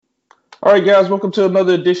All right, guys, welcome to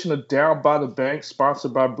another edition of Down by the Bank,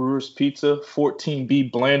 sponsored by Brewers Pizza,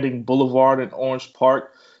 14B Blanding Boulevard in Orange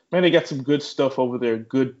Park. Man, they got some good stuff over there.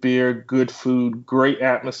 Good beer, good food, great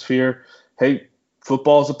atmosphere. Hey,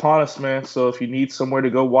 football's upon us, man. So if you need somewhere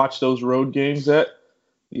to go watch those road games at,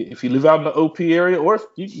 if you live out in the OP area, or if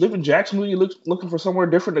you live in Jacksonville, you're looking for somewhere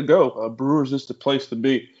different to go, Brewers is the place to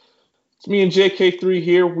be. It's me and JK3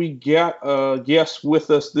 here. We got guests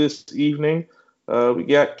with us this evening. We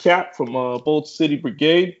got Cap from Bold City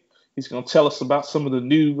Brigade. He's going to tell us about some of the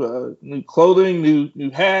new clothing, new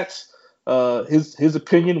hats. His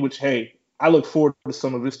opinion, which hey, I look forward to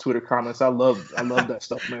some of his Twitter comments. I love that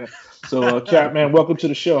stuff, man. So Cap, man, welcome to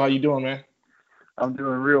the show. How you doing, man? I'm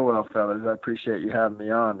doing real well, fellas. I appreciate you having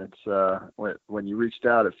me on. It's when you reached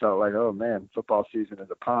out, it felt like, oh man, football season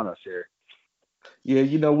is upon us here.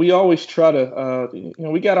 Yeah, we always try to,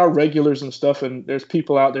 we got our regulars and stuff, and there's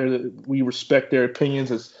people out there that we respect their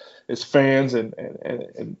opinions as fans,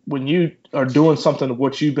 and when you are doing something of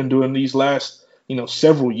what you've been doing these last,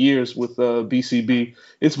 several years with BCB,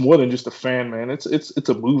 it's more than just a fan, man. It's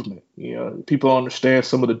a movement. People understand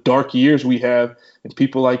some of the dark years we have, and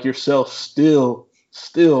people like yourself still,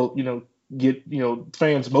 get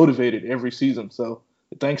fans motivated every season. So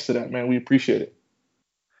thanks to that, man. We appreciate it.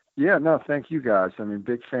 Yeah, no, thank you guys. I mean,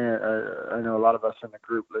 big fan. I know a lot of us in the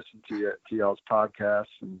group listen to y'all's podcasts,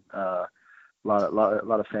 and a lot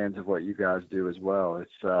of fans of what you guys do as well.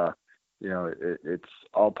 It's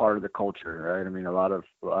all part of the culture, right? I mean, a lot of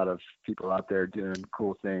people out there doing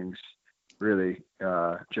cool things, really,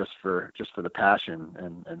 just for the passion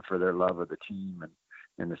and for their love of the team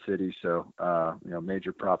and the city. So,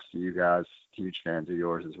 major props to you guys. Huge fans of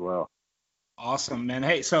yours as well. Awesome, man.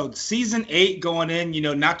 Hey, so season 8 going in,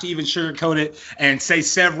 not to even sugarcoat it and say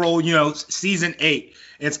several, season 8.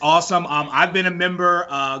 It's awesome. I've been a member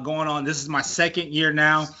going on. This is my second year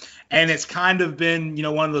now. And it's kind of been,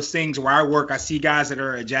 one of those things where I work, I see guys that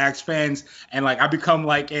are Jags fans, and like I become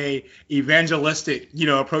like a evangelistic,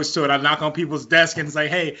 approach to it. I knock on people's desk and say,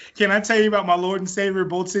 hey, can I tell you about my Lord and Savior,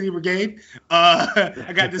 Bold City Brigade?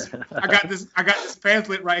 I got this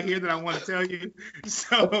pamphlet right here that I want to tell you.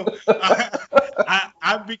 So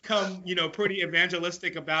I've become, pretty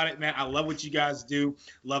evangelistic about it, man. I love what you guys do.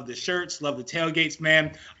 Love the shirts, love the tailgates,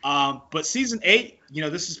 man. But season 8,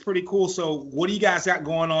 this is pretty cool. So what do you guys got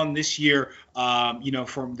going on this year,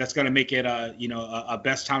 from that's going to make it, a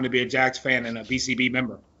best time to be a Jags fan and a BCB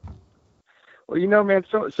member? Well, man,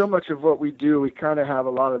 so much of what we do, we kind of have a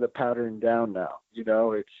lot of the pattern down now.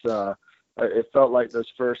 It felt like those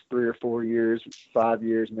first 3 or 4 years, 5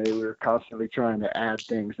 years, maybe we were constantly trying to add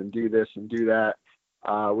things and do this and do that.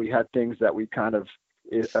 We had things that we kind of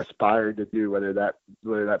aspired to do, whether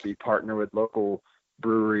that be partner with local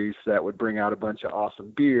breweries that would bring out a bunch of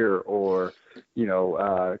awesome beer, or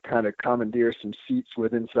kind of commandeer some seats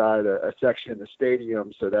inside a section in the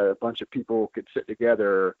stadium so that a bunch of people could sit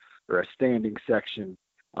together, or a standing section.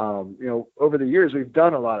 Over the years we've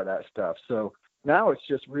done a lot of that stuff. So now it's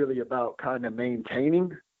just really about kind of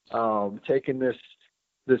maintaining, taking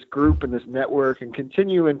this group and this network and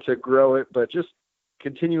continuing to grow it, but just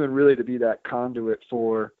continuing really to be that conduit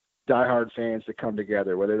for diehard fans to come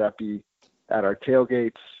together, whether that be at our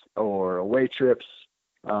tailgates or away trips.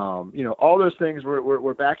 All those things.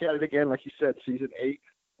 We're back at it again, like you said, season 8.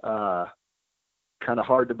 Kind of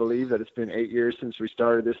hard to believe that it's been 8 years since we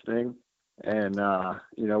started this thing, and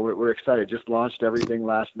we're excited. Just launched everything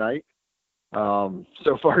last night.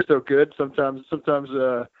 So far so good. Sometimes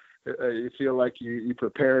you feel like you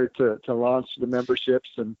prepare to launch the memberships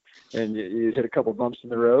and you hit a couple bumps in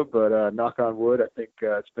the road, but knock on wood, I think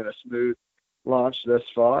it's been a smooth launch thus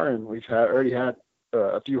far, and we've already had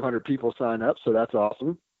a few hundred people sign up, so that's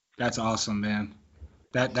awesome. That's awesome, man.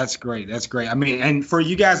 That's great. That's great. I mean, and for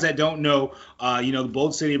you guys that don't know, the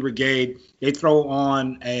Bold City Brigade, they throw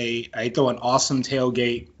an awesome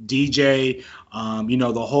tailgate, DJ,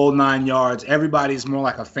 the whole 9 yards. Everybody's more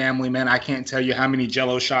like a family, man. I can't tell you how many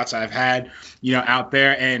Jello shots I've had, out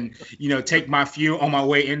there, and take my few on my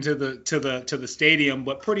way into the stadium.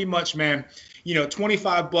 But pretty much, man,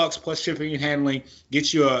 $25 plus shipping and handling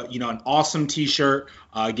gets you an awesome T-shirt,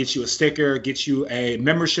 gets you a sticker, gets you a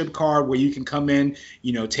membership card where you can come in,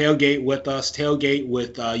 tailgate with us, tailgate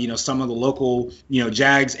with some of the local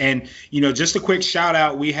Jags. And just a quick shout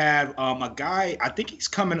out, we have a guy, I think he's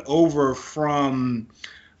coming over from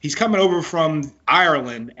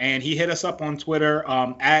Ireland, and he hit us up on Twitter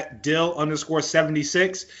at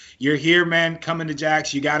Dill_76. You're here, man. Coming to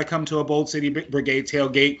Jax. You got to come to a Bold City Brigade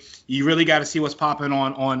tailgate. You really got to see what's popping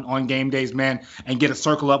on game days, man, and get a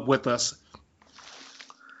circle up with us.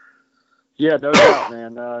 Yeah, no doubt,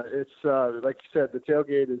 man. It's like you said, the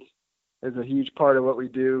tailgate is a huge part of what we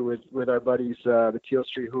do with our buddies, the Teal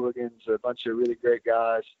Street Hooligans, a bunch of really great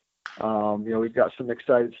guys. We've got some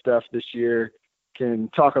exciting stuff this year. Can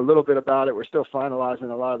talk a little bit about it. We're still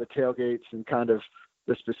finalizing a lot of the tailgates and kind of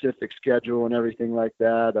the specific schedule and everything like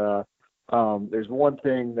that. There's one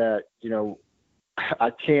thing that,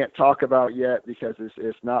 I can't talk about yet because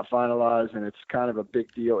it's not finalized, and it's kind of a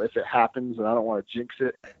big deal if it happens, and I don't want to jinx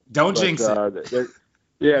it. Don't jinx it.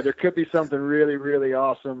 There could be something really, really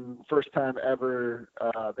awesome, first time ever,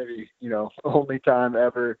 maybe, only time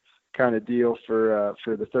ever kind of deal for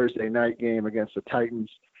the Thursday night game against the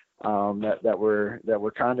Titans that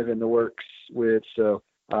we're kind of in the works with. So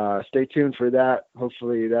stay tuned for that.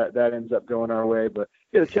 Hopefully that ends up going our way. But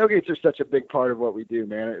yeah, the tailgates are such a big part of what we do,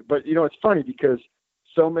 man. But it's funny because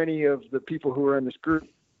so many of the people who are in this group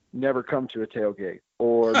never come to a tailgate,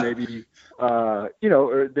 or maybe or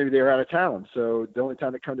maybe they're out of town. So the only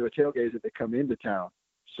time they come to a tailgate is if they come into town.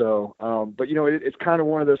 So, but it's kind of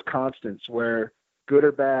one of those constants where, good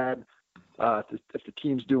or bad, if the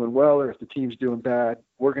team's doing well or if the team's doing bad,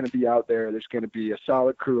 we're going to be out there. There's going to be a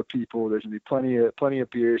solid crew of people. There's going to be plenty of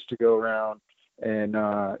beers to go around, and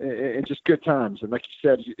just good times. And like you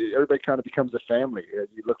said, everybody kind of becomes a family.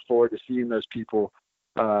 You look forward to seeing those people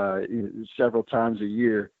several times a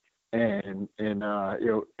year. And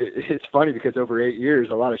it's funny because over 8 years,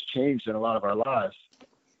 a lot has changed in a lot of our lives.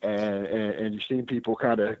 And you've seen people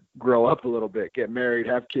kind of grow up a little bit, get married,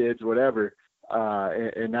 have kids, whatever.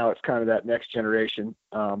 And now it's kind of that next generation.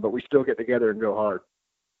 But we still get together and go hard.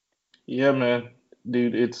 Yeah, man,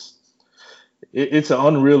 dude, it's an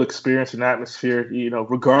unreal experience and atmosphere.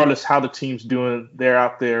 Regardless how the team's doing, they're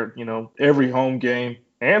out there. Every home game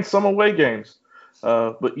and some away games.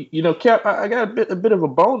 But Cap, I got a bit of a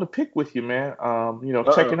bone to pick with you, man.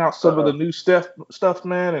 Checking out some of the new stuff,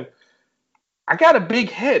 man, and I got a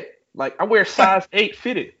big head. Like, I wear size 8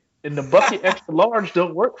 fitted, and the bucket extra large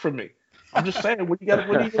don't work for me. I'm just saying, what do you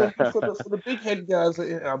gonna do for the big head guys?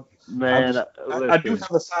 Man, I do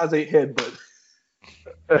have a size 8 head, but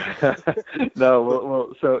no.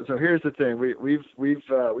 Well, so here's the thing.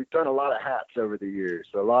 We've done a lot of hats over the years.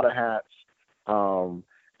 A lot of hats.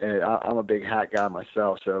 And I'm a big hat guy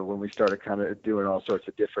myself. So when we started kind of doing all sorts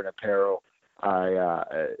of different apparel,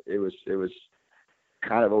 it was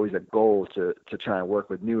kind of always a goal to try and work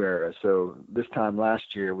with New Era. So this time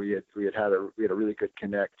last year, we had a really good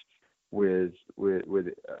connect with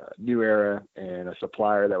New Era and a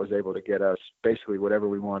supplier that was able to get us basically whatever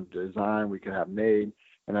we wanted to design, we could have made.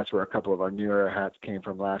 And that's where a couple of our New Era hats came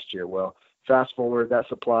from last year. Well, fast forward, that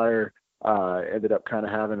supplier ended up kind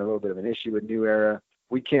of having a little bit of an issue with New Era.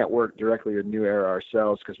 We can't work directly with New Era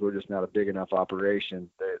ourselves because we're just not a big enough operation.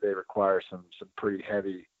 They require some pretty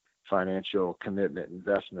heavy financial commitment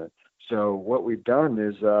investment. So what we've done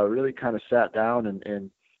is really kind of sat down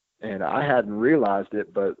and I hadn't realized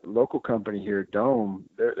it, but local company here, Dome,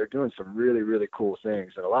 they're doing some really, really cool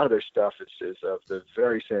things. And a lot of their stuff is of the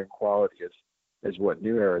very same quality as what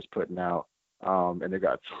New Era is putting out. And they've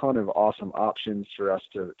got a ton of awesome options for us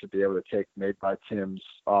to be able to take Made by Tim's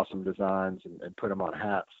awesome designs and put them on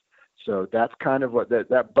hats. So that's kind of what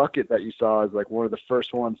that bucket that you saw is like one of the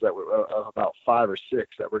first ones that were about 5 or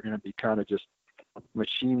 6 that we're going to be kind of just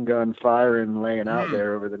machine gun firing, laying out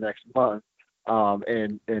there over the next month.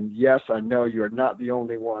 And yes, I know you're not the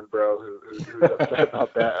only one, bro, who's upset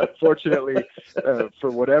about that. Unfortunately, for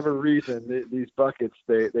whatever reason, these buckets,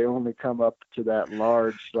 they only come up to that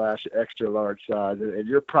large/extra large size. And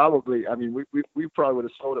you're probably, I mean, we probably would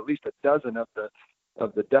have sold at least a dozen of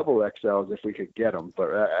the double XLs if we could get them,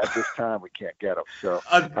 but at this time we can't get them. So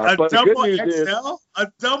but double XL,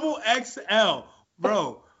 a double XL,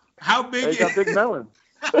 bro. How big is got big melon?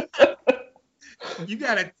 You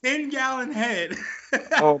got a 10-gallon head.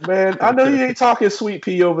 Oh man, I know you ain't talking Sweet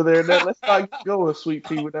Pea over there. Let's not go with Sweet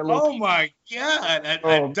Pea with that little. Oh my god,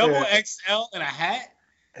 a double XL and a hat.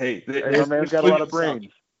 Hey, my man's got a lot of brains.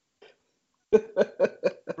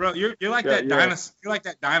 Bro, you're like that dinosaur. You're like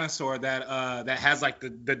that dinosaur that has like the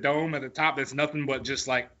dome at the top. That's nothing but just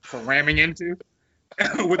like for ramming into,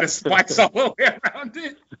 with the spikes all the way around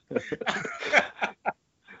it.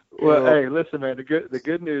 Well, hey, listen, man. The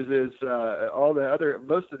good news is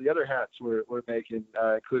most of the other hats we're making,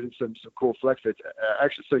 including some cool flex fits.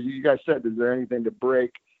 Actually, so you guys said, is there anything to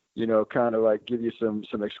break? Kind of like give you some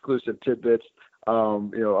exclusive tidbits. A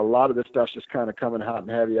lot of this stuff's just kind of coming hot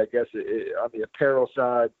and heavy. I guess on the apparel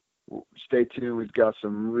side, stay tuned. We've got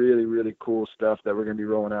some really, really cool stuff that we're going to be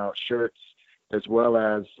rolling out, shirts, as well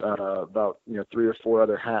as about 3 or 4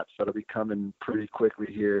 other hats that'll be coming pretty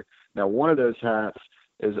quickly here. Now, one of those hats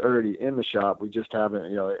is already in the shop. We just haven't,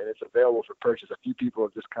 and it's available for purchase. A few people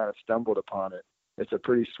have just kind of stumbled upon it. It's a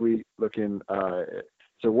pretty sweet looking.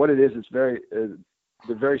 So what it is, it's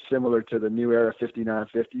they're very similar to the New Era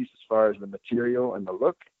 5950s as far as the material and the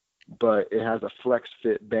look, but it has a flex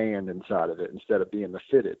fit band inside of it instead of being the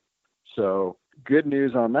fitted. So good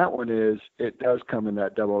news on that one is it does come in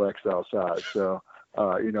that double XL size. So,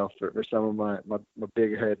 for some of my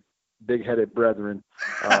big headed brethren,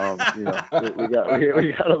 we got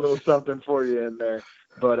a little something for you in there,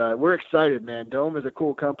 but we're excited, man. Dome is a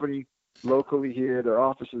cool company locally here. Their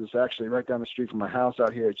office is actually right down the street from my house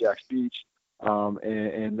out here at Jax Beach.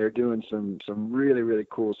 And they're doing some really, really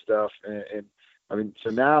cool stuff. And I mean, so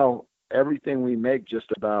now everything we make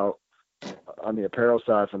just about on the apparel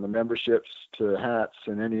side, from the memberships to hats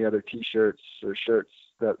and any other t-shirts or shirts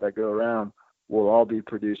that go around, will all be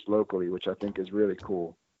produced locally, which I think is really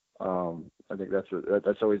cool. I think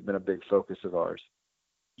that's always been a big focus of ours.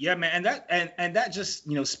 Yeah, man. And that just,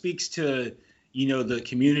 speaks to, the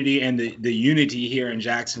community and the unity here in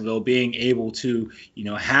Jacksonville, being able to,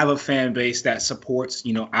 have a fan base that supports,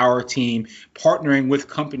 our team, partnering with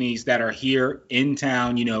companies that are here in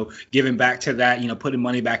town, giving back to that, putting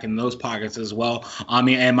money back in those pockets as well. I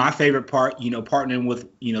mean, and my favorite part, partnering with,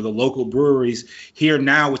 the local breweries here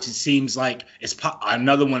now, which it seems like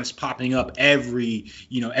another one is popping up every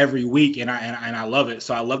week. And I love it.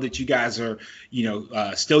 So I love that you guys are,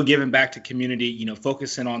 still giving back to community,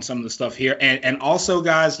 focusing on some of the stuff here. And also,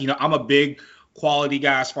 guys, I'm a big quality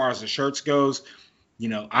guy as far as the shirts goes.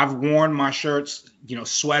 I've worn my shirts,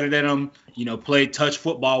 sweated in them, played touch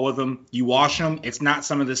football with them. You wash them. It's not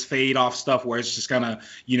some of this fade off stuff where it's just gonna,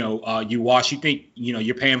 you wash. You think,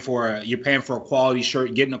 you're paying for a quality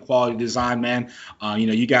shirt, getting a quality design, man.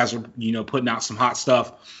 You guys are, putting out some hot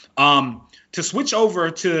stuff. To switch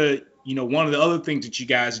over to, one of the other things that you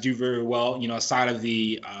guys do very well, aside of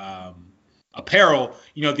the apparel,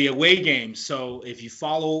 the away games. So if you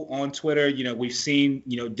follow on Twitter, we've seen,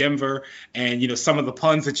 Denver, and, some of the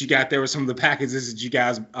puns that you got there with some of the packages that you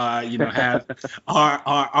guys, have are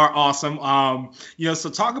awesome. So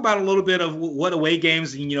talk about a little bit of what away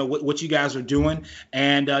games, what you guys are doing.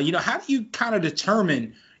 And, how do you kind of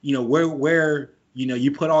determine, where,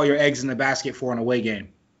 you put all your eggs in the basket for an away game?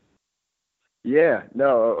 Yeah,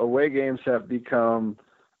 no, away games have become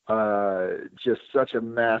just such a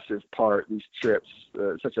massive part, these trips,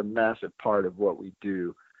 such a massive part of what we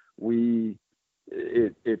do.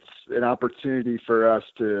 It's an opportunity for us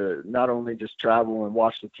to not only just travel and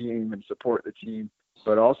watch the team and support the team,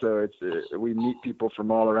 but also we meet people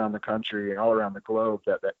from all around the country and all around the globe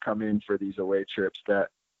that come in for these away trips that,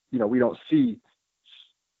 we don't see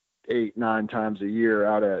 8-9 times a year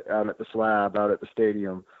out at the slab, out at the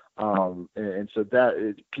stadium. And so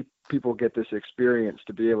people get this experience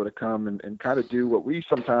to be able to come and kind of do what we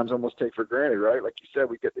sometimes almost take for granted, right? Like you said,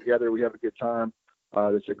 we get together, we have a good time.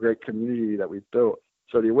 It's a great community that we've built.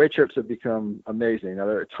 So the away trips have become amazing. Now,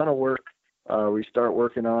 they're a ton of work. We start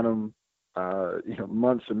working on them,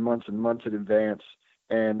 months and months and months in advance.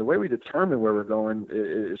 And the way we determine where we're going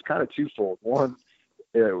is kind of twofold. One,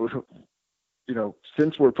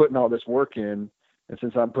 since we're putting all this work in, and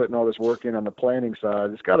since I'm putting all this work in on the planning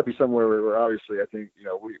side, it's got to be somewhere where obviously I think,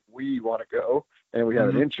 we want to go and we have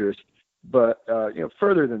an interest. But,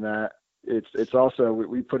 further than that, it's also,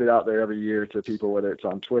 we put it out there every year to people, whether it's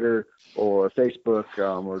on Twitter or Facebook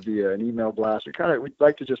or via an email blast. We'd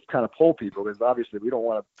like to just kind of poll people, because obviously we don't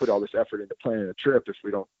want to put all this effort into planning a trip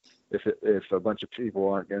if a bunch of people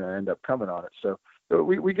aren't going to end up coming on it. So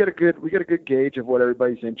we get a good gauge of what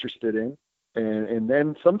everybody's interested in. And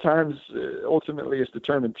then sometimes ultimately it's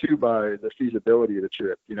determined too by the feasibility of the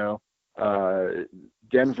trip.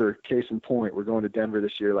 Denver, case in point, we're going to Denver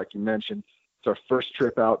this year, like you mentioned. It's our first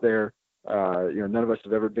trip out there. None of us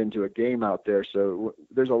have ever been to a game out there. So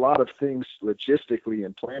there's a lot of things logistically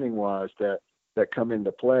and planning wise that come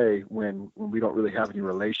into play when we don't really have any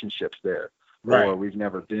relationships there. Right. Or we've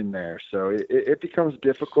never been there. So it becomes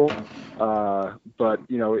difficult. But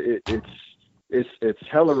it's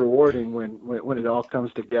hella rewarding when it all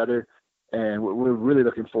comes together, and we're really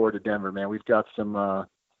looking forward to Denver, man. We've got some,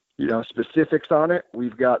 specifics on it.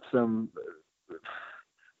 We've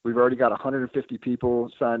already got 150 people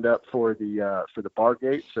signed up for the bar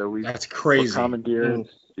gate. So that's crazy. We're commandeering.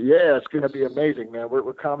 Yeah, it's going to be amazing, man.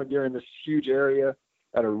 We're commandeering this huge area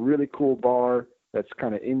at a really cool bar that's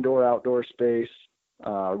kind of indoor outdoor space,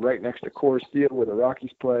 right next to Coors Field where the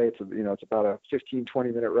Rockies play. It's about a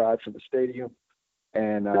 15-20 minute ride from the stadium.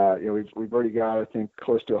 And, we've already got, I think,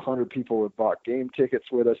 close to 100 people who have bought game tickets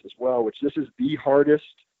with us as well, which this is the hardest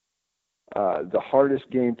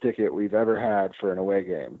game ticket we've ever had for an away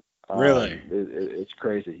game. Really? It's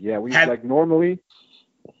crazy. Yeah. Normally,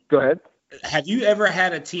 go ahead. Have you ever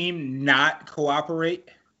had a team not cooperate?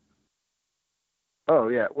 Oh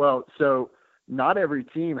yeah. Well, so not every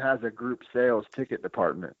team has a group sales ticket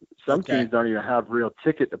department. Some Okay. teams don't even have real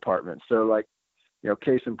ticket departments. So like,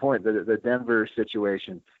 case in point, the Denver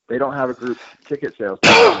situation, they don't have a group ticket sales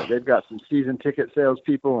department. They've got some season ticket sales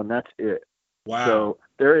people, and that's it. Wow. So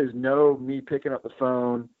there is no me picking up the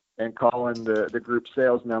phone and calling the group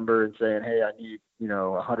sales number and saying, hey, I need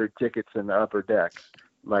 100 tickets in the upper deck,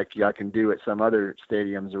 like I can do at some other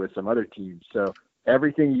stadiums or with some other teams. So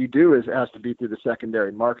everything you do has to be through the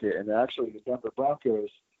secondary market. And actually, the Denver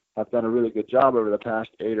Broncos have done a really good job over the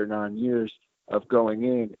past 8 or 9 years of going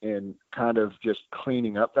in and kind of just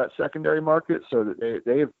cleaning up that secondary market, so that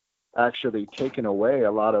they've actually taken away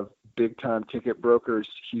a lot of big time ticket brokers'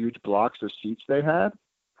 huge blocks of seats they had.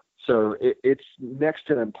 So it's next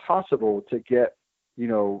to impossible to get,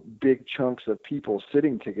 big chunks of people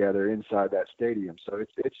sitting together inside that stadium. So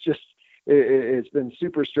it's been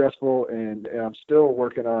super stressful, and I'm still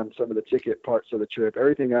working on some of the ticket parts of the trip.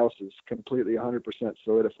 Everything else is completely 100%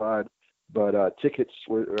 solidified, but tickets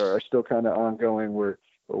are still kind of ongoing. We're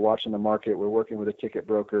watching the market. We're working with a ticket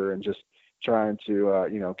broker and just trying to,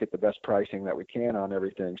 get the best pricing that we can on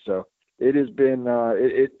everything. So it has been,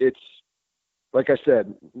 it's like I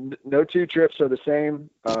said, no two trips are the same.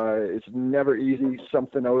 It's never easy.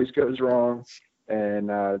 Something always goes wrong. And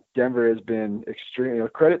Denver has been extremely,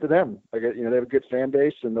 credit to them. They have a good fan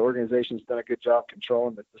base, and the organization's done a good job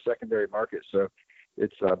controlling the secondary market. So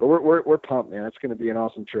it's, but we're pumped, man. It's going to be an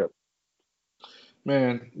awesome trip.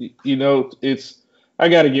 Man, I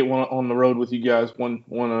got to get one on the road with you guys.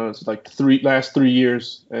 It's like last 3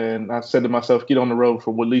 years, and I said to myself, get on the road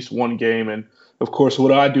for at least one game. And of course,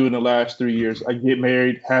 what I do in the last 3 years, I get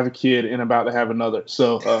married, have a kid, and about to have another.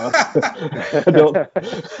 So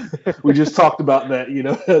we just talked about that.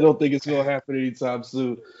 I don't think it's going to happen anytime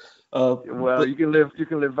soon. Well, you can live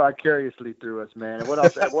vicariously through us, man. And one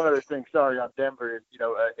other thing, sorry, on Denver,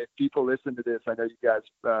 if people listen to this, I know you guys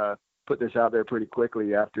put this out there pretty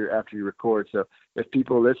quickly after you record. So if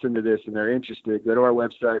people listen to this and they're interested, go to our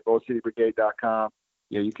website, boldcitybrigade.com.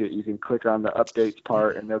 You can click on the updates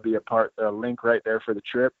part, and there'll be a link right there for the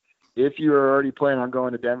trip. If you are already planning on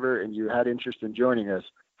going to Denver and you had interest in joining us,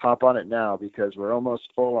 hop on it now, because we're almost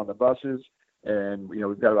full on the buses, and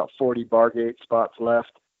we've got about 40 bar gate spots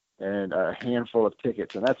left and a handful of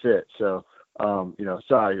tickets, and that's it. So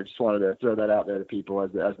sorry, I just wanted to throw that out there to people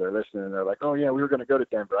as they're listening, and they're like, oh yeah, we were going to go to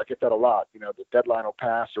Denver. I get that a lot. The deadline will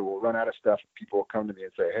pass, or we'll run out of stuff, and people will come to me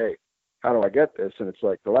and say, hey, how do I get this? And it's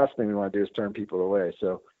like, the last thing we want to do is turn people away.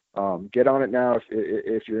 So get on it now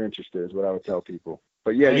if you're interested, is what I would tell people.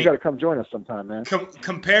 But yeah, you got to come join us sometime, man.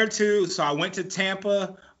 Compared to, so I went to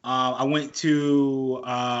Tampa. I went to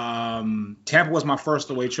Tampa was my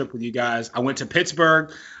first away trip with you guys. I went to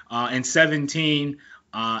Pittsburgh in 2017.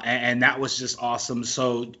 And that was just awesome.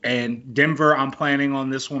 So, and Denver, I'm planning on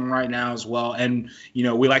this one right now as well. And,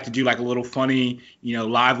 we like to do like a little funny,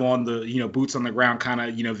 live on the, boots on the ground kind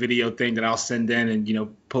of, video thing that I'll send in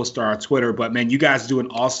and, post to our Twitter. But man, you guys do an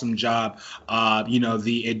awesome job.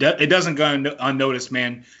 It doesn't go unnoticed,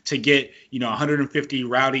 man, to get, 150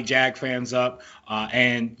 rowdy Jag fans up.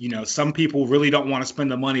 And, some people really don't want to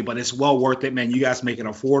spend the money, but it's well worth it, man. You guys make it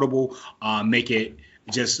affordable, make it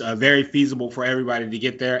just very feasible for everybody to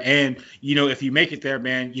get there. And, if you make it there,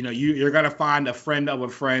 man, you're going to find a friend of a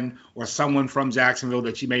friend or someone from Jacksonville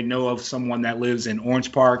that you may know of, someone that lives in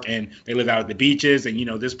Orange Park and they live out at the beaches, and,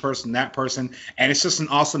 this person, that person. And it's just an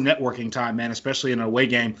awesome networking time, man, especially in an away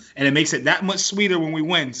game. And it makes it that much sweeter when we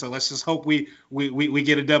win. So let's just hope we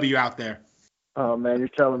get a W out there. Oh man, you're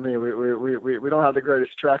telling me we don't have the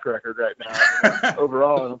greatest track record right now.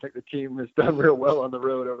 Overall, I don't think the team has done real well on the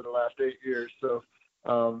road over the last 8 years. So,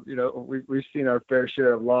 we've seen our fair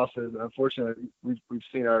share of losses. Unfortunately, we've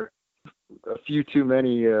seen a few too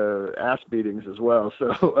many ass beatings as well.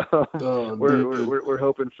 So we're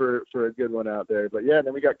hoping for a good one out there. But yeah,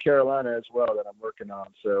 then we got Carolina as well that I'm working on.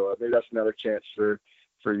 So maybe that's another chance for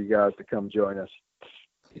you guys to come join us.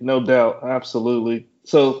 No doubt, absolutely.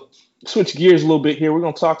 So switch gears a little bit here. We're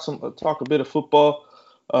gonna talk a bit of football.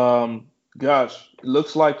 Gosh, it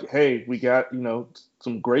looks like, hey, we got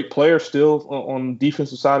some great players still on the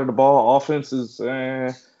defensive side of the ball. Offense is,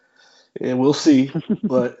 and we'll see.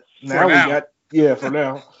 But for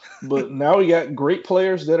now. But now we got great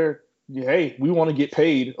players that are, hey, we want to get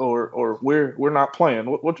paid, or we're not playing.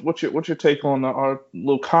 What's your take on our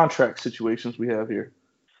little contract situations we have here?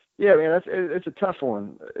 Yeah, man, it's a tough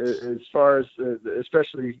one as far as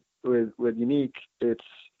especially with Yannick. It's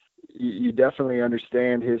you definitely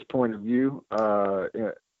understand his point of view.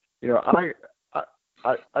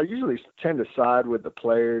 I usually tend to side with the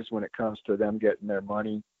players when it comes to them getting their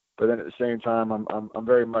money, but then at the same time, I'm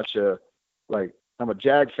very much I'm a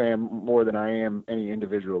Jag fan more than I am any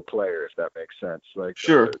individual player, if that makes sense. Like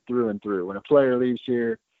Sure. Through and through. When a player leaves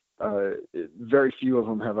here, very few of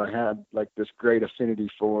them have I had like this great affinity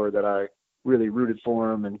for that I really rooted for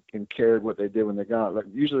them and cared what they did when they're gone. Like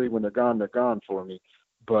usually when they're gone for me.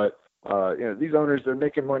 But these owners, they're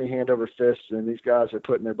making money hand over fist, and these guys are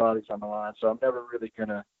putting their bodies on the line. So I'm never really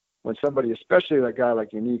gonna, when somebody, especially a guy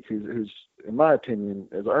like Yannick, who's in my opinion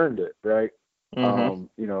has earned it, right?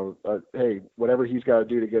 Mm-hmm. Hey, whatever he's got to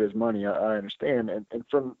do to get his money, I understand. And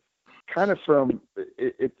from it kind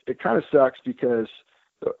of sucks because,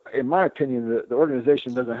 in my opinion, the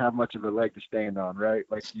organization doesn't have much of a leg to stand on, right?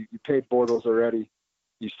 Like you paid Bortles already,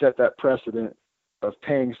 you set that precedent of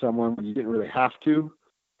paying someone when you didn't really have to,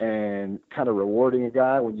 and kind of rewarding a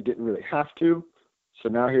guy when you didn't really have to. So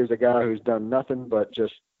now here's a guy who's done nothing but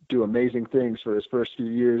just do amazing things for his first few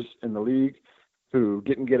years in the league, who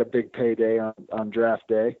didn't get a big payday on draft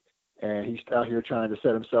day, and he's out here trying to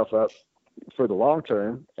set himself up for the long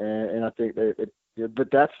term. And I think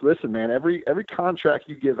listen, man, every contract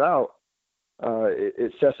you give out,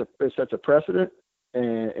 it sets a precedent,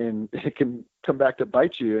 and it can come back to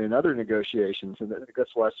bite you in other negotiations. And I think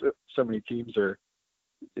that's why so many teams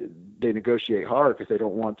they negotiate hard, because they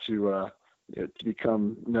don't want to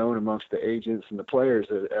become known amongst the agents and the players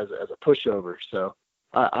as a pushover. So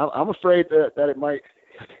I'm afraid that it might,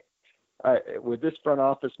 with this front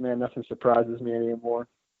office, man, nothing surprises me anymore.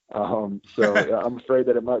 So I'm afraid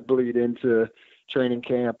that it might bleed into training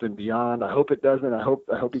camp and beyond. I hope it doesn't. I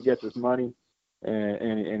hope he gets his money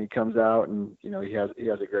and he comes out and he has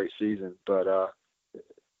a great season. But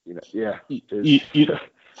yeah.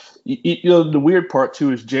 The weird part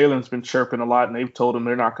too is Jalen's been chirping a lot, and they've told him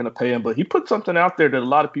they're not going to pay him. But he put something out there that a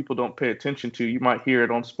lot of people don't pay attention to. You might hear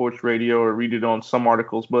it on sports radio or read it on some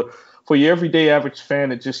articles, but for your everyday average fan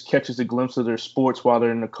that just catches a glimpse of their sports while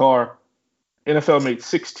they're in the car, NFL made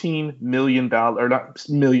 $16 million, or not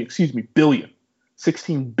million, excuse me, billion,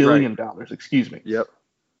 $16 billion, right. Excuse me. Yep.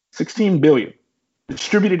 $16 billion.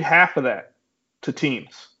 Distributed half of that to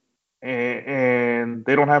teams, and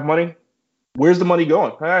they don't have money. Where's the money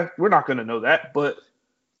going? We're not going to know that, but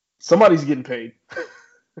somebody's getting paid.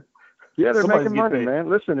 Yeah, they're making money, man.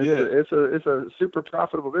 Listen, it's a super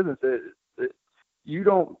profitable business. You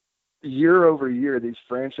don't, year over year, these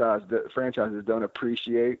franchises don't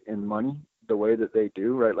appreciate in money the way that they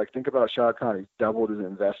do, right? Like think about Shad Khan. He's doubled his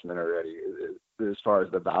investment already as far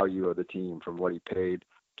as the value of the team from what he paid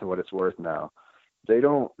to what it's worth now. They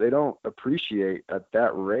don't appreciate at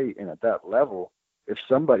that rate and at that level if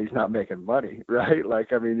somebody's not making money, right?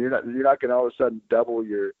 Like, I mean, you're not going to all of a sudden double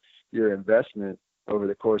your investment over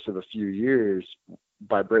the course of a few years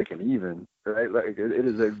by breaking even, right? Like it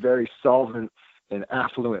is a very solvent and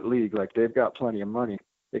affluent league. Like they've got plenty of money.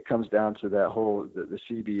 It comes down to that whole, the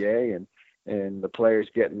CBA and the players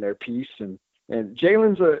getting their piece. And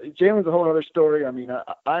Jalen's a whole other story. I mean,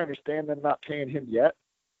 I understand them not paying him yet.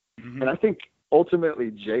 Mm-hmm. And I think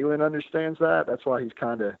ultimately Jalen understands that. That's why he's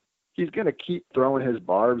going to keep throwing his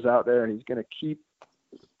barbs out there, and he's going to keep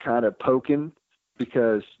kind of poking,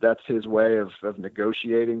 because that's his way of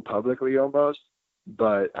negotiating publicly almost.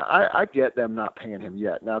 But I get them not paying him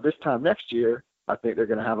yet. Now, this time next year, I think they're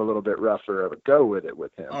going to have a little bit rougher of a go with it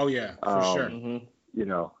with him. Oh, yeah, for sure. Mm-hmm.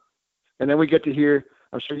 And then we get to hear,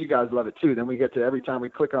 I'm sure you guys love it too, then we get to, every time we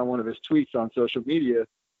click on one of his tweets on social media,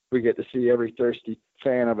 we get to see every thirsty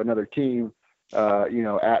fan of another team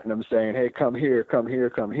at them saying, hey, come here,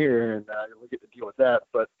 and we get to deal with that.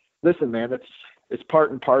 But listen, man, it's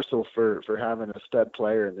part and parcel for having a stud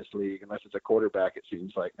player in this league, unless it's a quarterback, it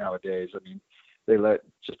seems like nowadays. I mean, they let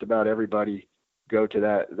just about everybody go to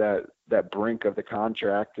that brink of the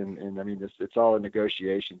contract, and I mean, it's all a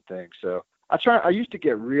negotiation thing. So I used to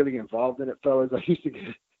get really involved in it, fellas. I used to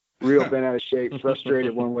get real bent out of shape,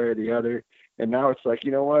 frustrated one way or the other. And now it's like,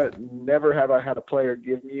 you know what? Never have I had a player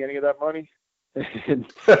give me any of that money. and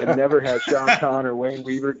never had Shad Khan or Wayne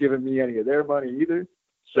Weaver giving me any of their money either.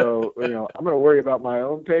 So, I'm going to worry about my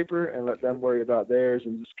own paper and let them worry about theirs,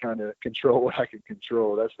 and just kind of control what I can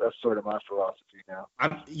control. That's sort of my philosophy now.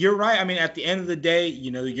 You're right. I mean, at the end of the day,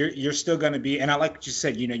 you're still going to be, and I like what you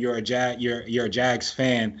said, you're a Jags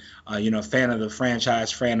fan, fan of the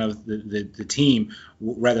franchise, fan of the team,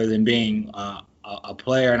 rather than being a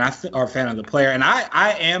player, and or a fan of the player, and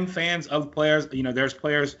I am fans of players. There's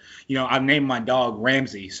players. I've named my dog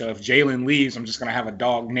Ramsey. So if Jalen leaves, I'm just gonna have a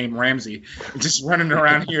dog named Ramsey just running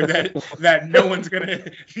around here that no one's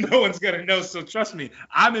gonna know. So trust me,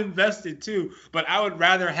 I'm invested too. But I would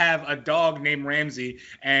rather have a dog named Ramsey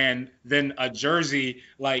than a jersey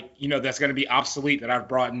that's gonna be obsolete that I've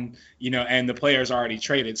brought in. And the player's already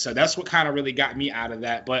traded. So that's what kind of really got me out of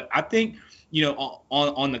that. But I think.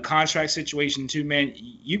 On the contract situation too, man,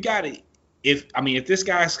 you got to, if this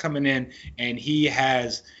guy's coming in and he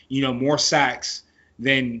has, more sacks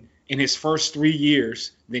than in his first 3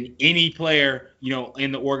 years than any player,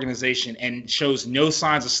 in the organization, and shows no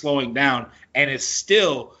signs of slowing down, and is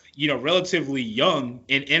still, relatively young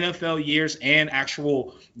in NFL years and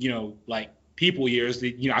actual, people years.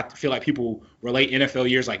 I feel like people relate NFL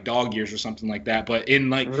years like dog years or something like that. But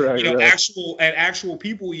in actual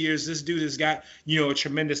people years, this dude has got a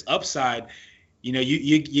tremendous upside.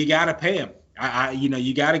 You got to pay him.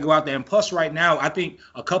 You got to go out there. And plus, right now, I think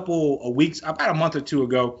about a month or two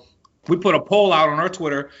ago, we put a poll out on our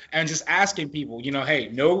Twitter and just asking people, hey,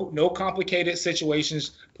 no complicated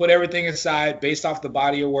situations. Put everything aside based off the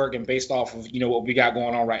body of work and based off of what we got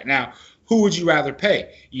going on right now. Who would you rather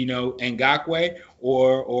pay, Ngakoue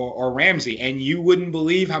or Ramsey? And you wouldn't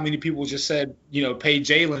believe how many people just said, pay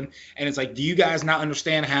Jalen. And it's like, do you guys not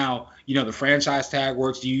understand how, the franchise tag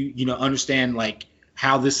works? Do you, understand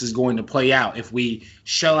how this is going to play out if we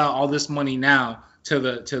shell out all this money now to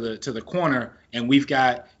the corner, and we've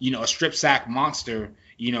got, a strip sack monster,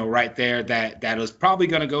 right there that is probably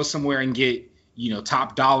going to go somewhere and get,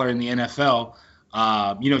 top dollar in the NFL.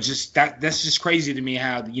 That's just crazy to me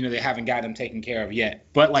how they haven't got him taken care of yet.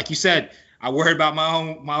 But like you said, I worry about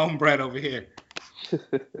my own bread over here.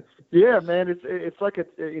 Yeah, man, it's like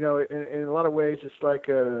in a lot of ways it's like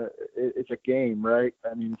it's a game, right?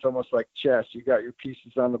 I mean, it's almost like chess. You got your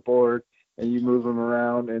pieces on the board and you move them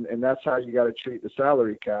around, and that's how you got to treat the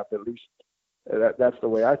salary cap. At least that's the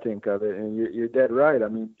way I think of it. And you're dead right. I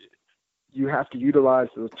mean, you have to utilize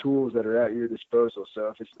those tools that are at your disposal. So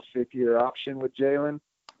if it's a 5-year option with Jalen,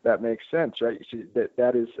 that makes sense, right? You see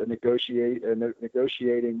that is a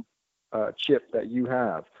negotiating chip that you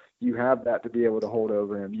have. You have that to be able to hold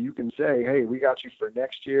over him. You can say, hey, we got you for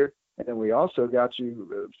next year, and then we also got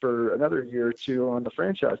you for another year or two on the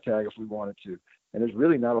franchise tag if we wanted to. And there's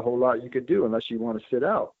really not a whole lot you could do unless you want to sit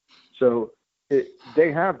out. So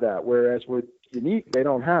they have that, whereas with Unique, they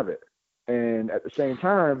don't have it. And at the same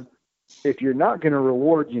time, if you're not going to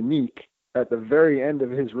reward Unique at the very end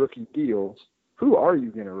of his rookie deal, who are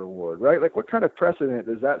you going to reward, right? Like, what kind of precedent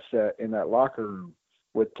does that set in that locker room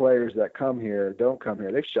with players that come here, don't come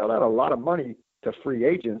here? They've shelled out a lot of money to free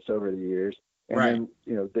agents over the years. And right.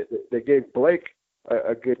 Then, they gave Blake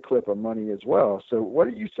a good clip of money as well. So what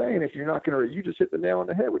are you saying if you're not going to – you just hit the nail on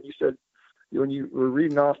the head when you said – when you were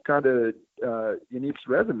reading off kind of Unique's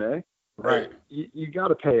resume. Right. You got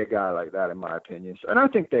to pay a guy like that, in my opinion. And I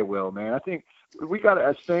think they will, man. I think we got to,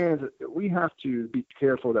 as fans, we have to be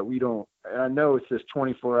careful that we don't, and I know it's this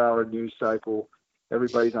 24-hour news cycle.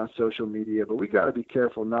 Everybody's on social media, but we got to be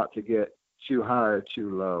careful not to get too high or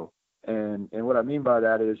too low. And what I mean by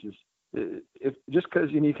that is if just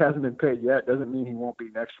because Unique hasn't been paid yet doesn't mean he won't be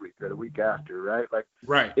next week or the week after, right? Like,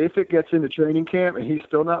 right. If it gets into training camp and he's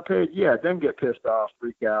still not paid, yeah, then get pissed off,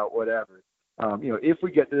 freak out, whatever. If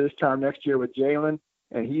we get to this time next year with Jalen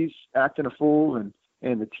and he's acting a fool and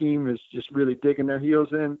the team is just really digging their heels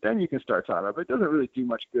in, then you can start talking about it. But it doesn't really do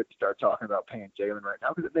much good to start talking about paying Jalen right now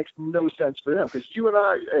because it makes no sense for them. Because you and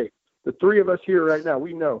I, hey, the three of us here right now,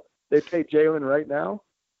 we know they pay Jalen right now.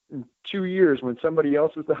 In 2 years, when somebody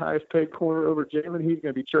else is the highest paid corner over Jalen, he's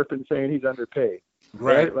going to be chirping saying he's underpaid.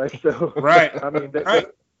 Right. Like, so, right. I mean,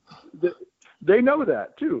 they know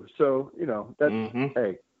that too. So, that's,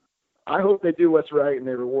 hey, I hope they do what's right and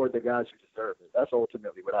they reward the guys who deserve it. That's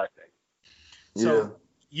ultimately what I think. So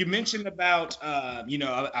you mentioned about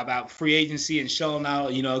about free agency and shelling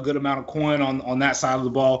out a good amount of coin on that side of the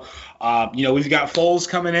ball. We've got Foles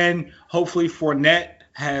coming in. Hopefully Fournette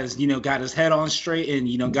has got his head on straight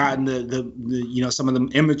and gotten the some of the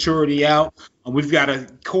immaturity out. We've got a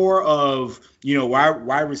core of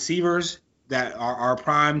wide receivers that are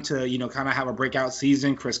primed to, kind of have a breakout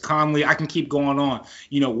season. Chris Conley, I can keep going on.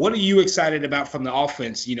 What are you excited about from the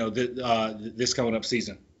offense, this coming up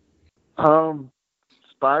season?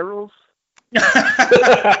 Spirals.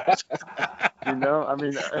 I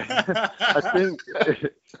mean, I think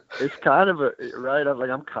it's kind of right.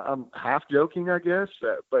 I'm half joking, I guess,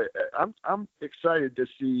 but I'm excited to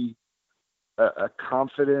see a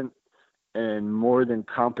confident and more than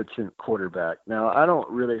competent quarterback. Now, I don't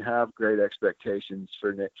really have great expectations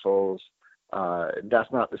for Nick Foles.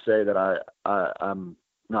 That's not to say that I'm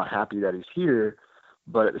not happy that he's here,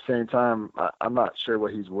 but at the same time, I'm not sure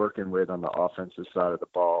what he's working with on the offensive side of the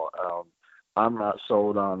ball. I'm not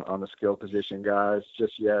sold on the skill position guys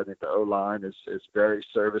just yet. I think the O-line is very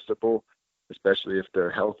serviceable, especially if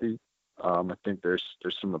they're healthy. I think there's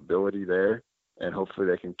some ability there, and hopefully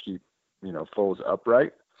they can keep, Foles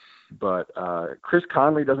upright. But Chris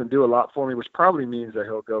Conley doesn't do a lot for me, which probably means that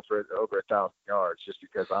he'll go for over 1,000 yards just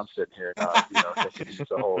because I'm sitting here not, thinking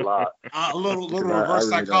he's a whole lot. A little reverse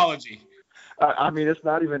psychology. I mean, it's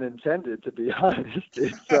not even intended, to be honest.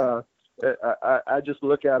 It's I just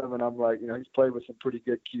look at him and I'm like, he's played with some pretty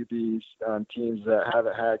good QBs on teams that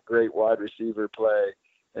haven't had great wide receiver play,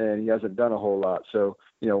 and he hasn't done a whole lot. So,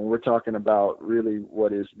 when we're talking about really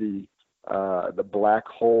what is the black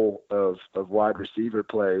hole of wide receiver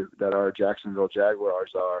play that our Jacksonville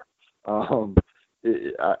Jaguars are,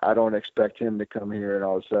 I don't expect him to come here and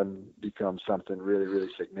all of a sudden become something really,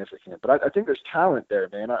 really significant. But I think there's talent there,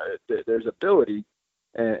 man. There's ability,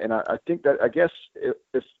 and I think that, I guess,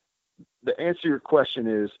 if the answer to your question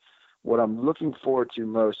is, what I'm looking forward to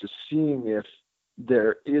most is seeing if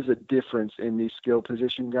there is a difference in these skill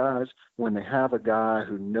position guys when they have a guy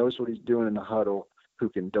who knows what he's doing in the huddle, who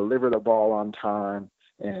can deliver the ball on time,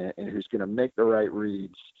 and who's going to make the right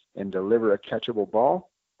reads and deliver a catchable ball.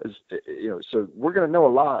 So we're going to know a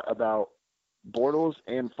lot about Bortles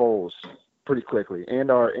and Foles pretty quickly, and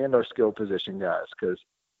our skill position guys, because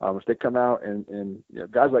if they come out and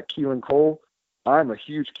guys like Keelan Cole, I'm a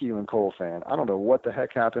huge Keelan Cole fan. I don't know what the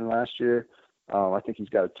heck happened last year. I think he's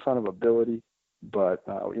got a ton of ability, but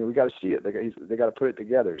we got to see it. They got to put it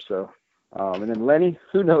together. So, and then Lenny,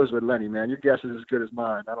 who knows with Lenny, man? Your guess is as good as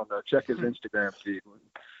mine. I don't know. Check his Instagram feed.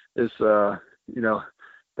 It's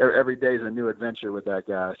every day is a new adventure with that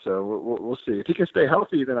guy. So we'll see. If he can stay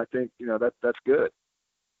healthy, then I think that's good.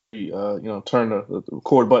 Turn the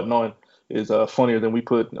record button on is funnier than we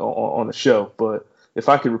put on the show, but. If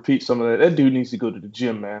I could repeat some of that dude needs to go to the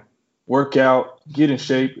gym, man. Work out, get in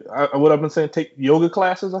shape. What I've been saying, take yoga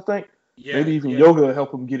classes, I think. Yeah, maybe even yoga will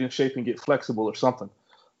help him get in shape and get flexible or something.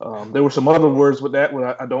 There were some other words with that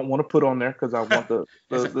I don't want to put on there because I want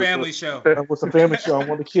it's a family show. It's a family show. I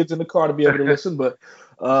want the kids in the car to be able to listen. But,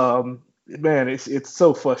 man, it's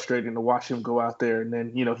so frustrating to watch him go out there and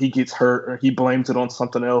then, he gets hurt or he blames it on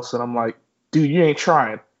something else. And I'm like, dude, you ain't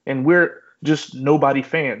trying. And we're just nobody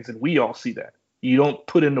fans, and we all see that. You don't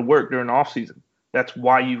put in the work during the off season. That's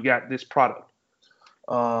why you've got this product.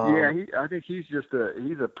 I think he's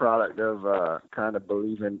a product of kind of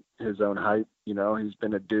believing his own hype. He's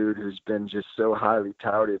been a dude who's been just so highly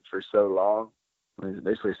touted for so long. I mean,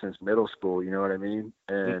 basically since middle school. You know what I mean?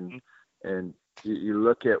 And you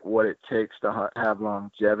look at what it takes to have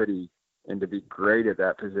longevity and to be great at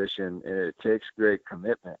that position, and it takes great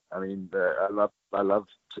commitment. I mean, I love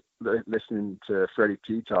listening to Freddie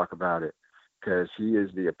T talk about it, because he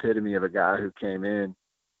is the epitome of a guy who came in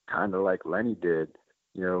kind of like Lenny did,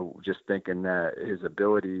 just thinking that his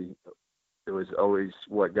ability, it was always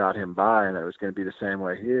what got him by, and it was going to be the same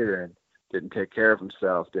way here, and didn't take care of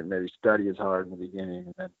himself, didn't maybe study as hard in the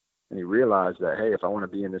beginning, and he realized that, hey, if I want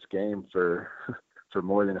to be in this game for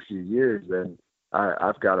more than a few years, then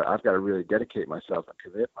I've got to really dedicate myself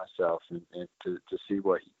and commit myself, and to see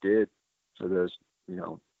what he did for those,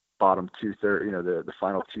 bottom the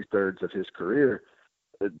final 2/3 of his career.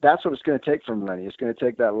 That's what it's going to take from Lenny. It's going to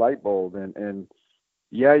take that light bulb. And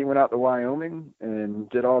he went out to Wyoming and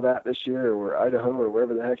did all that this year, or Idaho, or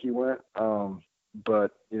wherever the heck he went.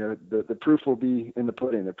 But the proof will be in the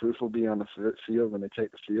pudding. The proof will be on the field when they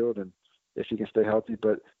take the field, and if he can stay healthy.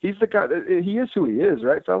 But he's the guy. He is who he is,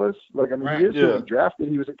 right, fellas? Like, I mean, he is who he drafted.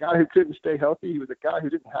 He was a guy who couldn't stay healthy. He was a guy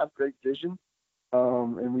who didn't have great vision.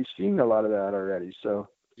 And we've seen a lot of that already. So.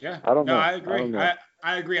 Yeah, I don't know. I agree.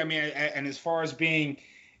 I agree. I mean, and as far as being,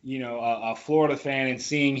 a Florida fan and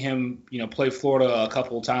seeing him, play Florida a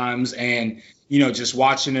couple of times, and just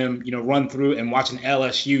watching him, run through, and watching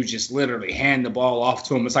LSU just literally hand the ball off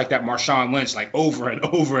to him. It's like that Marshawn Lynch, like over and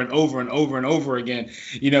over and over and over and over again.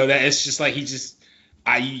 That it's just like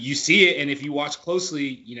you see it, and if you watch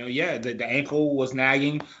closely, the ankle was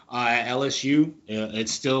nagging at LSU.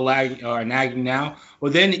 It's still nagging now.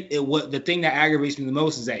 But then the thing that aggravates me the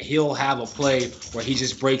most is that he'll have a play where he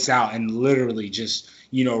just breaks out and literally just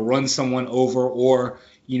runs someone over, or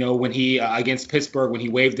when he against Pittsburgh, when he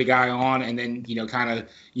waved the guy on and then kind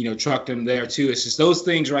of trucked him there too. It's just those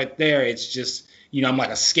things right there. It's just I'm like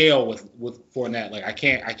a scale with Fournette. Like I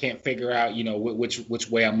can't figure out which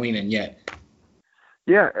way I'm leaning yet.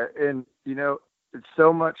 Yeah, and it's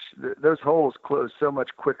so much. Those holes close so much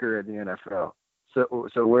quicker in the NFL.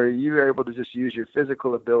 So where you're able to just use your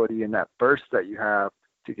physical ability and that burst that you have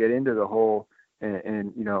to get into the hole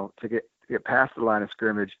and to get past the line of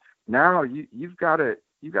scrimmage. Now you've got to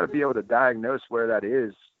be able to diagnose where that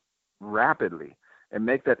is rapidly and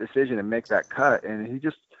make that decision and make that cut. And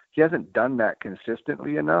he hasn't done that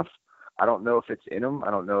consistently enough. I don't know if it's in him.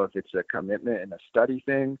 I don't know if it's a commitment and a study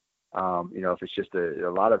thing. If it's just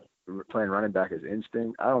a lot of playing running back is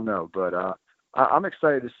instinct. I don't know, but I'm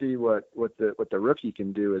excited to see what the rookie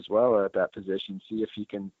can do as well at that position. See if he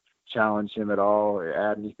can challenge him at all or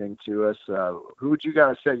add anything to us. Who would you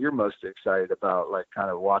guys say you're most excited about, like kind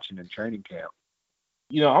of watching in training camp?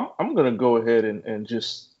 I'm going to go ahead and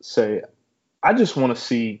just say I just want to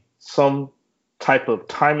see some type of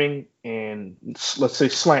timing and, let's say,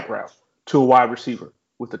 slant route to a wide receiver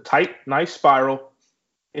with a tight, nice spiral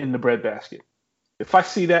in the breadbasket. If I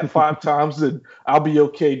see that 5 times, then I'll be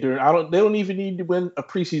okay. They don't even need to win a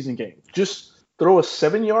preseason game. Just throw a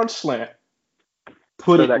 7-yard slant,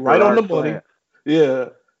 put it right on the money. Yeah.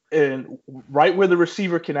 And right where the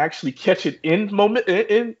receiver can actually catch it in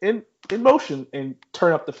motion and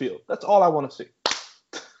turn up the field. That's all I want to see.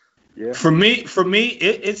 Yeah. For me,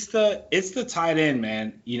 it's the tight end,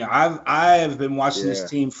 man. I have been watching this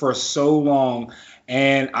team for so long,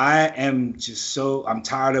 and I'm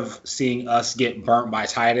tired of seeing us get burnt by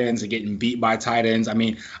tight ends and getting beat by tight ends. I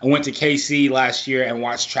mean, I went to KC last year and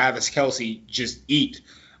watched Travis Kelce just eat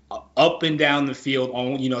up and down the field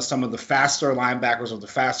on, some of the faster linebackers or the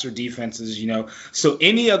faster defenses, So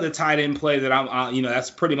any other tight end play that I'm,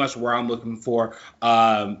 that's pretty much where I'm looking for.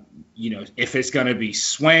 If it's going to be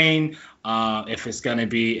Swain, if it's going to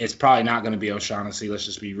be, it's probably not going to be O'Shaughnessy. Let's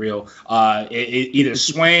just be real. Either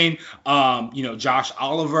Swain, Josh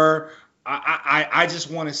Oliver. I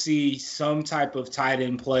just want to see some type of tight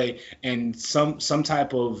end play and some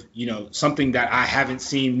type of, something that I haven't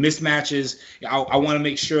seen, mismatches. I want to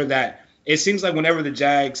make sure that it seems like whenever the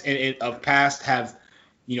Jags of past have,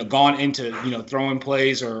 gone into, throwing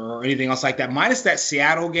plays or anything else like that, minus that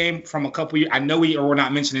Seattle game from a couple years. I know we're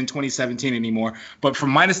not mentioning 2017 anymore, but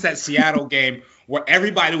from minus that Seattle game where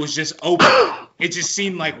everybody was just open, it just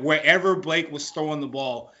seemed like wherever Blake was throwing the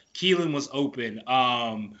ball, Keelan was open.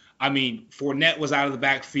 Fournette was out of the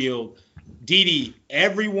backfield. Dede,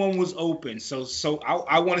 everyone was open. So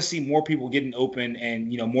I want to see more people getting open and,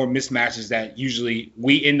 more mismatches that usually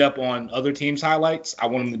we end up on other teams' highlights. I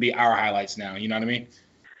want them to be our highlights now. You know what I mean?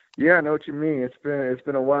 Yeah, I know what you mean. It's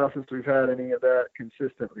been a while since we've had any of that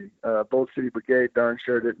consistently. Bold City Brigade darn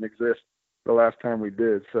sure didn't exist the last time we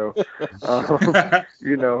did. So,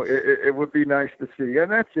 it would be nice to see.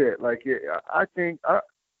 And that's it. Like, I think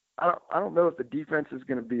I don't know if the defense is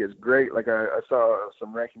going to be as great. Like I saw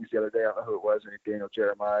some rankings the other day. I don't know who it was, maybe Daniel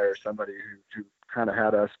Jeremiah or somebody who kind of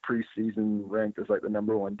had us preseason ranked as like the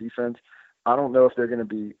number 1 defense. I don't know if they're going to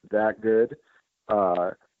be that good,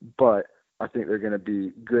 but I think they're going to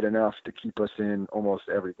be good enough to keep us in almost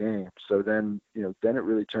every game. So then it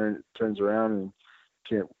really turns around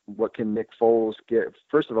and what can Nick Foles get?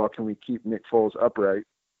 First of all, can we keep Nick Foles upright?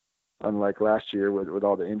 Unlike last year with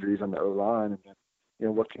all the injuries on the O-line,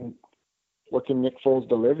 and what can Nick Foles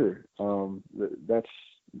deliver? That's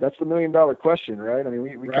the $1 million question, right? I mean,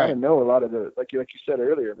 we right. Kind of know a lot of the, like you said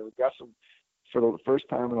earlier, we've got some, for the first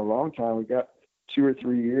time in a long time, we got 2 or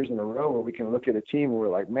 3 years in a row where we can look at a team and we're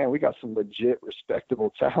like, man, we got some legit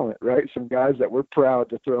respectable talent, right? Some guys that we're proud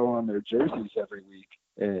to throw on their jerseys every week.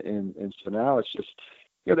 And so now it's just,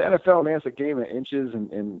 the NFL, man, it's a game of inches,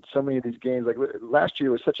 and so many of these games, like last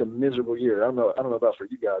year was such a miserable year. I don't know about for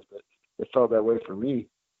you guys, but it felt that way for me.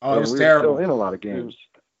 Oh, it was terrible. We were still in a lot of games.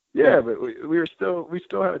 Yeah, but we still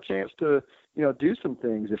had a chance to, do some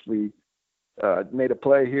things if we made a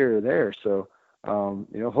play here or there. So,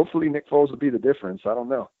 hopefully Nick Foles will be the difference. I don't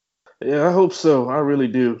know. Yeah, I hope so. I really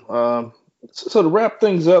do. So to wrap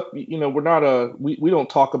things up, we're not we don't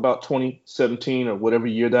talk about 2017 or whatever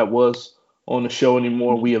year that was on the show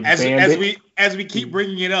anymore. We have banned it. As we keep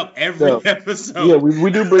bringing it up every episode. Yeah,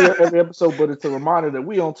 we do bring it up every episode, but it's a reminder that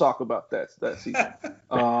we don't talk about that season.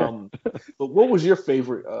 But what was your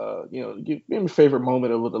favorite, give me a favorite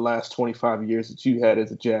moment over the last 25 years that you had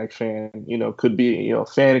as a Jag fan? Could be, a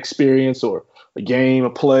fan experience or a game, a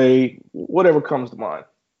play, whatever comes to mind.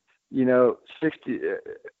 60.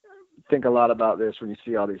 Think a lot about this when you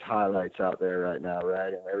see all these highlights out there right now,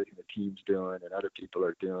 right? And everything the team's doing and other people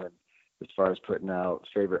are doing as far as putting out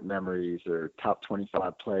favorite memories or top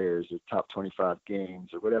 25 players or top 25 games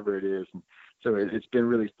or whatever it is. And so it's been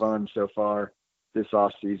really fun so far this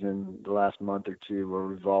off season, the last month or two, where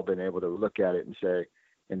we've all been able to look at it and say,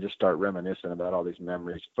 and just start reminiscing about all these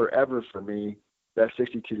memories. Forever for me, that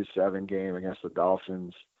 62-7 game against the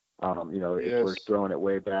Dolphins, If we're throwing it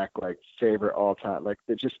way back, like favorite all time, like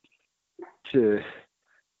just to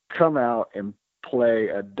come out and play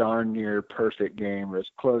a darn near perfect game, or as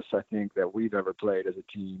close I think that we've ever played as a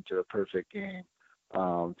team to a perfect game.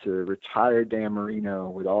 To retire Dan Marino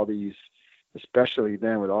with all these, especially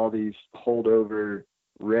then with all these holdover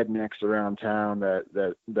rednecks around town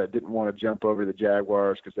that didn't want to jump over the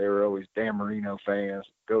Jaguars because they were always Dan Marino fans,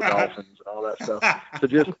 go Dolphins, and all that stuff.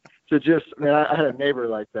 to just, man, I had a neighbor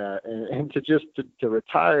like that, and to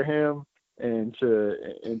retire him and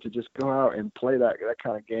to just go out and play that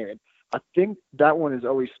kind of game. And I think that one has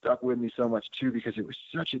always stuck with me so much too, because it was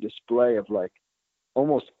such a display of like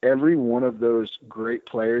almost every one of those great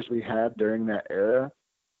players we had during that era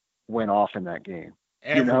went off in that game.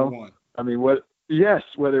 Everyone. I mean, whether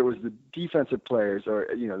it was the defensive players or,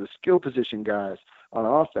 the skill position guys on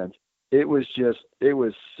offense, it was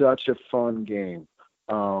such a fun game.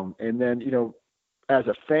 And then, as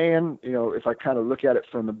a fan, if I kind of look at it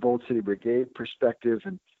from the Bold City Brigade perspective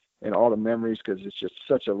and all the memories, because it's just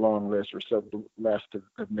such a long list. We're so blessed to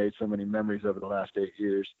have made so many memories over the last 8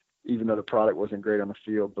 years, even though the product wasn't great on the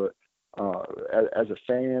field. But as a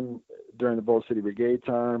fan during the Bold City Brigade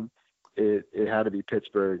time, it had to be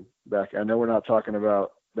Pittsburgh back. I know we're not talking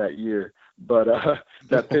about that year, but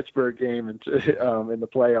that Pittsburgh game in the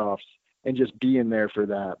playoffs, and just being there for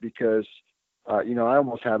that, because I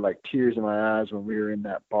almost had like tears in my eyes when we were in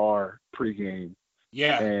that bar pregame.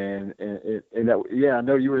 Yeah. And that, yeah, I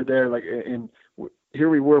know you were there. Like, and here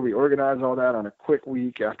we were. We organized all that on a quick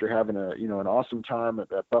week after having an awesome time at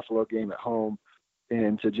that Buffalo game at home.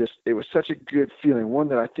 And it was such a good feeling, one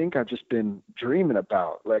that I think I've just been dreaming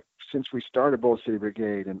about, like since we started Bold City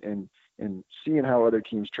Brigade, and seeing how other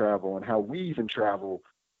teams travel and how we even travel,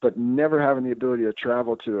 but never having the ability to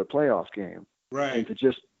travel to a playoff game. Right. And to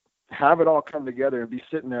just have it all come together and be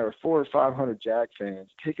sitting there with 400 or 500 Jag fans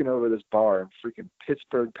taking over this bar in freaking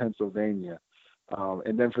Pittsburgh, Pennsylvania.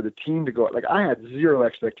 And then for the team to go, like, I had zero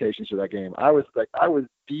expectations for that game. I was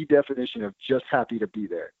the definition of just happy to be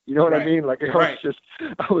there. You know what I mean? Like, I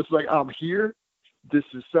was like, I'm here. This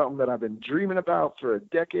is something that I've been dreaming about for a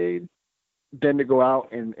decade. Then to go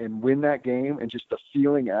out and win that game, and just the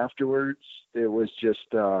feeling afterwards, it was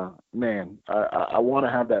just, man, I want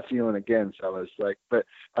to have that feeling again, fellas. Like, but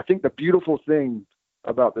I think the beautiful thing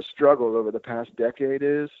about the struggle over the past decade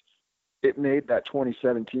is it made that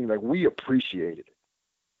 2017, like, we appreciated it.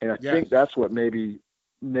 And I think that's what maybe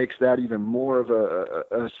makes that even more of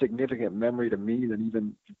a significant memory to me than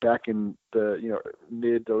even back in the,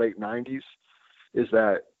 mid to late 90s, is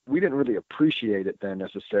that we didn't really appreciate it then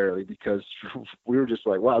necessarily, because we were just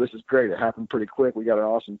like, wow, this is great. It happened pretty quick. We got an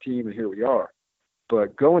awesome team, and here we are.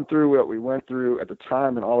 But going through what we went through at the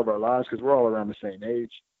time in all of our lives, because we're all around the same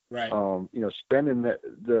age, right? Spending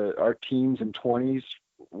our teens and 20s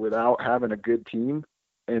without having a good team,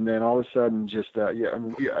 and then all of a sudden just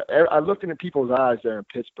I looked into people's eyes there in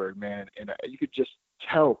Pittsburgh, man, and you could just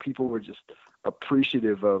tell people were just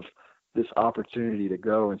appreciative of this opportunity to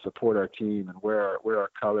go and support our team and wear our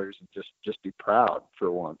colors and just be proud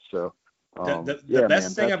for once. So the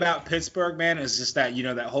best thing about Pittsburgh, man, is just that,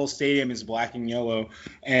 that whole stadium is black and yellow,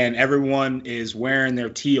 and everyone is wearing their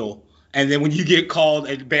teal. And then when you get called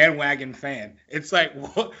a bandwagon fan, it's like,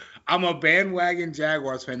 what? I'm a bandwagon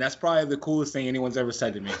Jaguars fan. That's probably the coolest thing anyone's ever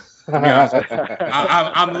said to me.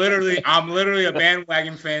 I'm literally a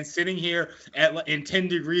bandwagon fan sitting here in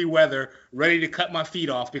 10-degree weather, ready to cut my feet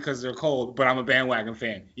off because they're cold. But I'm a bandwagon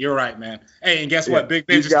fan. You're right, man. Hey, and guess what? Big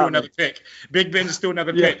Ben just threw another pick. Big Ben just threw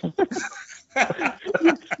another pick.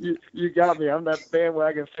 You got me. I'm that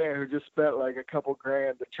bandwagon fan who just spent like a couple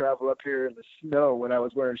grand to travel up here in the snow when I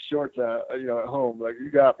was wearing shorts at home. Like, you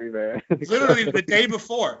got me, man. Literally the day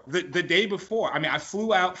before. The day before. I mean, I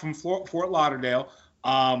flew out from Fort Lauderdale.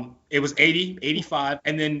 It was 80, 85,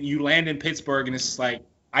 and then you land in Pittsburgh, and it's just like,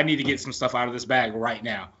 I need to get some stuff out of this bag right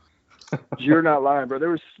now. You're not lying, bro. There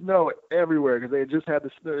was snow everywhere because they had just had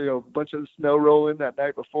the snow, a bunch of snow rolling that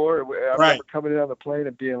night before. I remember coming in on the plane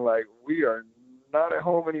and being like, we are not at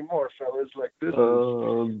home anymore, fellas. Like, this is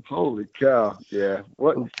holy cow. Yeah.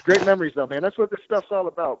 What great memories though, man. That's what this stuff's all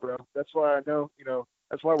about, bro. That's why I know,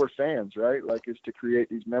 that's why we're fans, right? Like, is to create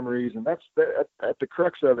these memories, and that's at the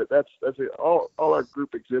crux of it. That's all our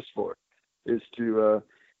group exists for, is to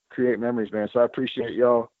create memories, man. So I appreciate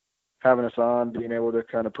y'all having us on, being able to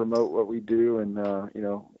kind of promote what we do, and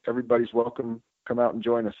everybody's welcome. Come out and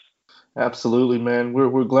join us. Absolutely, man.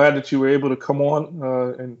 We're glad that you were able to come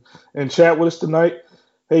on and chat with us tonight.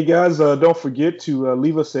 Hey guys, don't forget to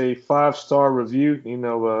leave us a 5-star review.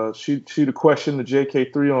 Shoot a question to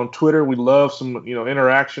JK3 on Twitter. We love some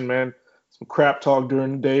interaction, man. crap talk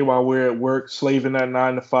during the day while we're at work, slaving that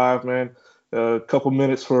 9 to 5, man. A couple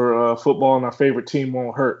minutes for football and our favorite team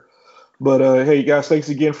won't hurt. But hey, guys, thanks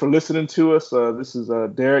again for listening to us. This is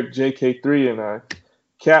Derek, JK3, and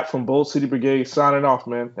Cap from Bold City Brigade signing off,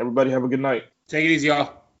 man. Everybody have a good night. Take it easy,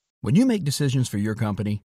 y'all. When you make decisions for your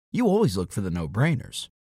company, you always look for the no-brainers.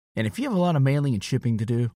 And if you have a lot of mailing and shipping to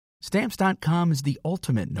do, Stamps.com is the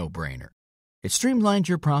ultimate no-brainer. It streamlines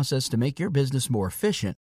your process to make your business more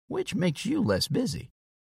efficient, which makes you less busy.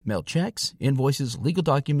 Mail checks, invoices, legal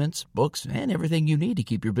documents, books, and everything you need to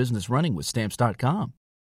keep your business running with Stamps.com.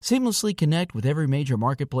 Seamlessly connect with every major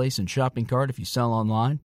marketplace and shopping cart if you sell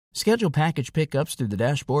online. Schedule package pickups through the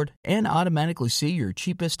dashboard and automatically see your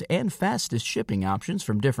cheapest and fastest shipping options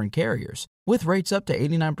from different carriers, with rates up to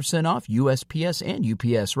 89% off USPS and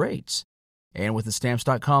UPS rates. And with the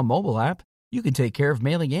Stamps.com mobile app, you can take care of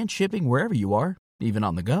mailing and shipping wherever you are, even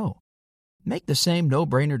on the go. Make the same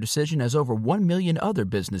no-brainer decision as over 1 million other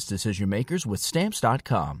business decision makers with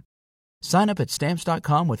Stamps.com. Sign up at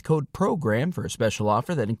Stamps.com with code PROGRAM for a special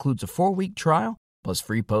offer that includes a 4-week trial, plus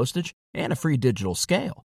free postage and a free digital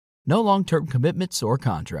scale. No long-term commitments or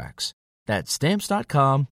contracts. That's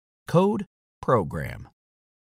Stamps.com, code PROGRAM.